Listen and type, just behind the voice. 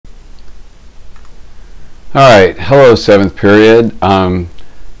Alright, hello 7th period.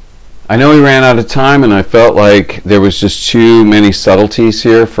 I know we ran out of time and I felt like there was just too many subtleties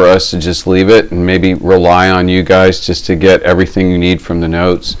here for us to just leave it and maybe rely on you guys just to get everything you need from the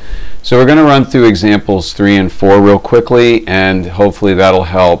notes. So we're going to run through examples 3 and 4 real quickly, and hopefully that'll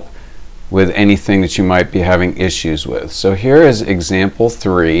help with anything that you might be having issues with. So here is example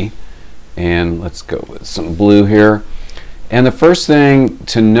 3, and let's go with some blue here. And the first thing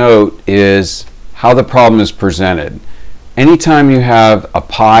to note is how the problem is presented. Anytime you have a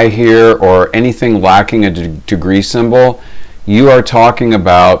pi here or anything lacking a degree symbol, you are talking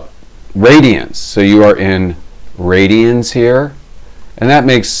about radians. So you are in radians here, and that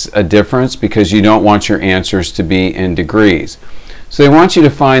makes a difference because you don't want your answers to be in degrees. So they want you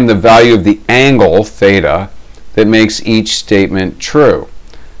to find the value of the angle, theta, that makes each statement true.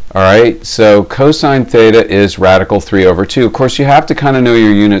 Alright, so cosine theta is radical 3 over 2. Of course, you have to kind of know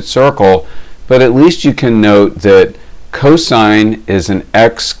your unit circle, but at least you can note that cosine is an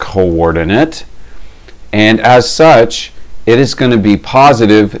x coordinate, and as such it is going to be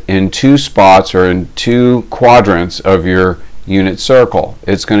positive in 2 spots or in 2 quadrants of your unit circle.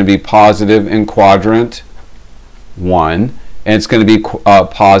 It's going to be positive in quadrant 1, and it's going to be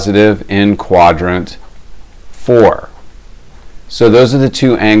positive in quadrant 4. So those are the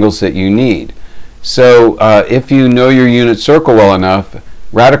 2 angles that you need. So if you know your unit circle well enough,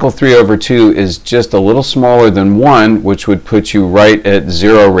 radical 3 over 2 is just a little smaller than 1, which would put you right at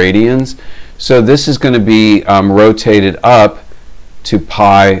 0 radians. So this is going to be rotated up to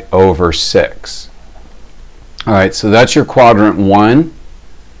pi over 6. Alright, so that's your quadrant 1.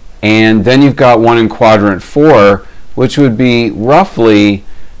 And then you've got one in quadrant 4, which would be roughly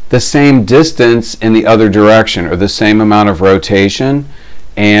the same distance in the other direction, or the same amount of rotation.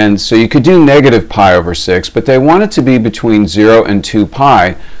 And so you could do negative pi over 6, but they want it to be between 0 and 2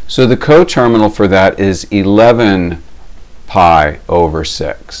 pi. So the coterminal for that is 11 pi over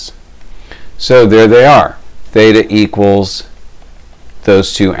 6. So there they are. Theta equals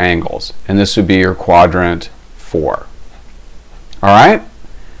those 2 angles. And this would be your quadrant 4. Alright?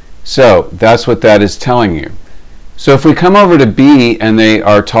 So that's what that is telling you. So if we come over to B and they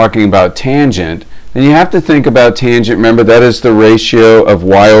are talking about tangent, then you have to think about tangent. Remember, that is the ratio of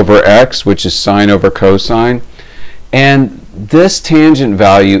y over x, which is sine over cosine. And this tangent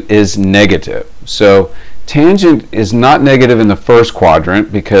value is negative. So tangent is not negative in the first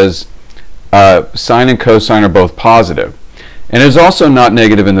quadrant because sine and cosine are both positive. And it's also not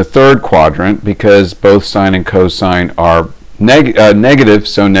negative in the third quadrant because both sine and cosine are negative,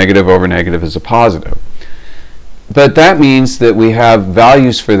 so negative over negative is a positive. But that means that we have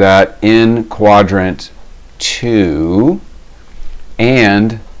values for that in quadrant 2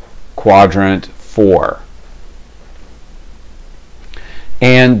 and quadrant 4.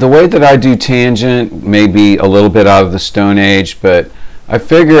 And the way that I do tangent may be a little bit out of the Stone Age, but I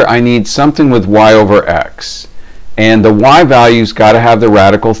figure I need something with y over x. And the y value's got to have the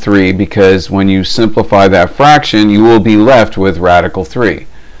radical 3, because when you simplify that fraction, you will be left with radical 3.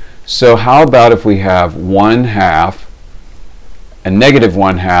 So how about if we have 1/2 and negative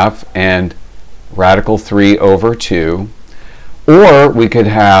 1/2 and radical 3 over 2, or we could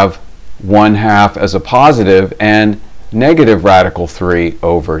have 1/2 as a positive and negative radical 3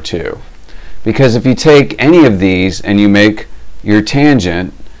 over 2. Because if you take any of these and you make your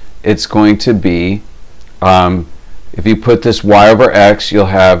tangent, it's going to be, if you put this y over x, you'll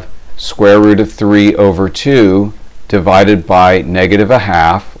have square root of 3 over 2 divided by negative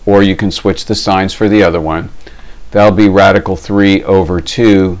 1/2, or you can switch the signs for the other one. That'll be radical 3 over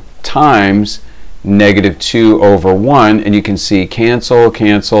 2 times negative 2 over 1, and you can see cancel,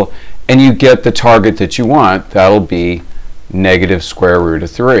 cancel, and you get the target that you want. That'll be negative square root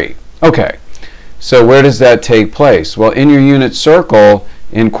of 3. Okay, so where does that take place? Well, in your unit circle,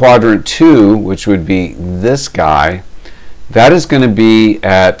 in quadrant 2, which would be this guy, that is going to be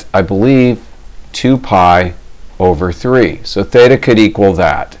at, I believe, 2 pi over 3. So theta could equal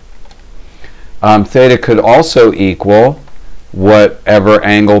that. Theta could also equal whatever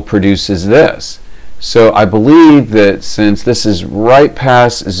angle produces this. So I believe that since this is right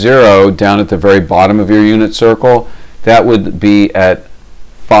past 0 down at the very bottom of your unit circle, that would be at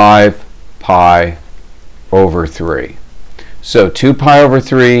 5 pi over 3. So 2 pi over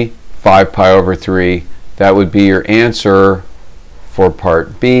 3, 5 pi over 3, that would be your answer for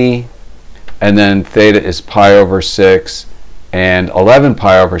part B. And then theta is pi over 6 and 11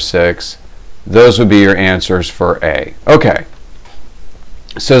 pi over 6. Those would be your answers for A. Okay,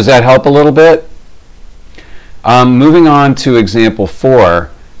 so does that help a little bit? Moving on to example 4,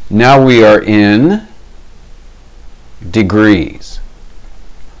 now we are in degrees.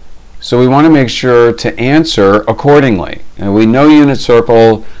 So we want to make sure to answer accordingly. And we know unit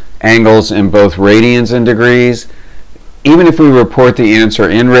circle angles in both radians and degrees. Even if we report the answer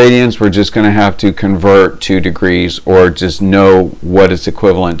in radians, we're just going to have to convert to degrees or just know what it's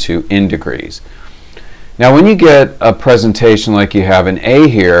equivalent to in degrees. Now when you get a presentation like you have an A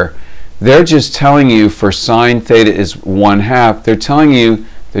here, they're just telling you for sine theta is 1/2, they're telling you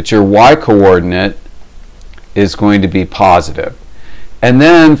that your y coordinate is going to be positive. And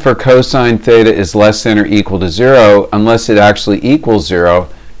then for cosine theta is less than or equal to 0, unless it actually equals 0,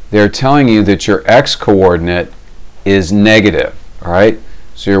 they're telling you that your x coordinate is negative. All right,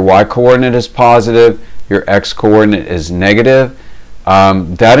 so your y coordinate is positive, your x coordinate is negative.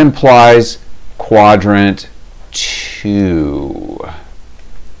 That implies quadrant 2.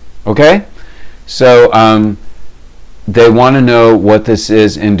 Okay, so they want to know what this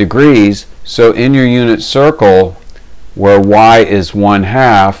is in degrees. So in your unit circle, where y is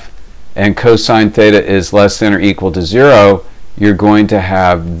 1/2 and cosine theta is less than or equal to 0, you're going to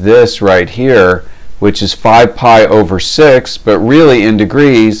have this right here, which is 5 pi over 6, but really in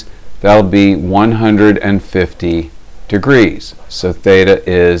degrees, that'll be 150 degrees. So theta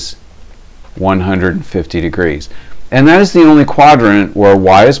is 150 degrees. And that is the only quadrant where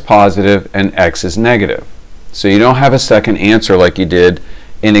y is positive and x is negative. So you don't have a second answer like you did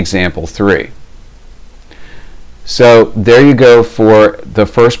in example 3. So there you go for the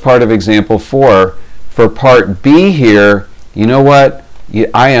first part of example 4. For part B here, you know what?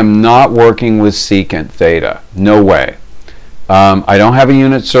 I am not working with secant theta. No way. I don't have a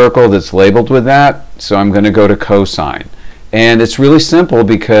unit circle that's labeled with that, so I'm going to go to cosine. And it's really simple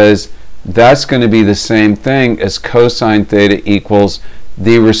because that's going to be the same thing as cosine theta equals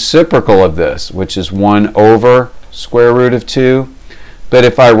the reciprocal of this, which is 1 over square root of 2. But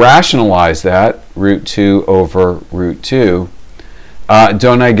if I rationalize that, root 2 over root 2,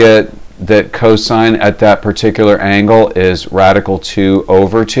 don't I get that cosine at that particular angle is radical 2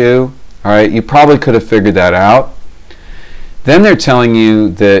 over 2? All right, you probably could have figured that out. Then they're telling you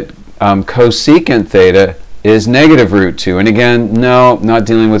that cosecant theta is negative root 2. And again, no, not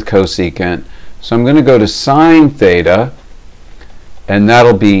dealing with cosecant. So I'm going to go to sine theta, and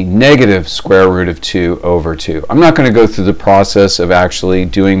that'll be negative square root of 2 over 2. I'm not going to go through the process of actually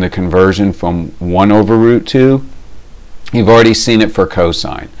doing the conversion from 1 over root 2. You've already seen it for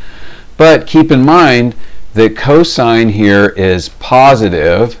cosine. But keep in mind that cosine here is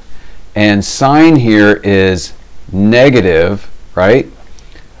positive and sine here is negative, right?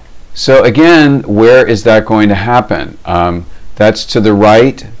 So again, where is that going to happen? That's to the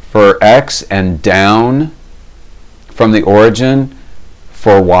right for x and down from the origin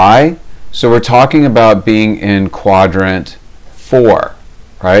for y. So we're talking about being in quadrant 4,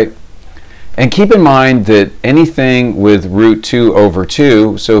 right? And keep in mind that anything with root 2 over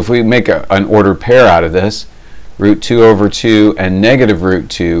 2, so if we make an ordered pair out of this, root 2 over 2 and negative root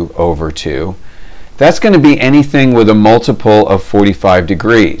 2 over 2, that's going to be anything with a multiple of 45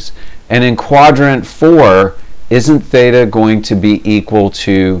 degrees. And in quadrant 4, isn't theta going to be equal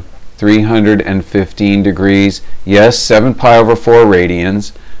to 315 degrees? Yes, 7 pi over 4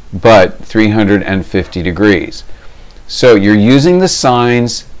 radians, but 350 degrees. So you're using the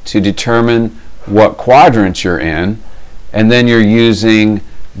signs to determine what quadrant you're in, and then you're using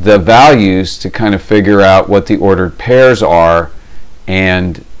the values to kind of figure out what the ordered pairs are,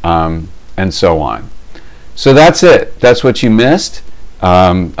 and so on. So that's it. That's what you missed.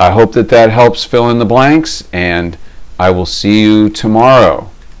 I hope that helps fill in the blanks, and I will see you tomorrow.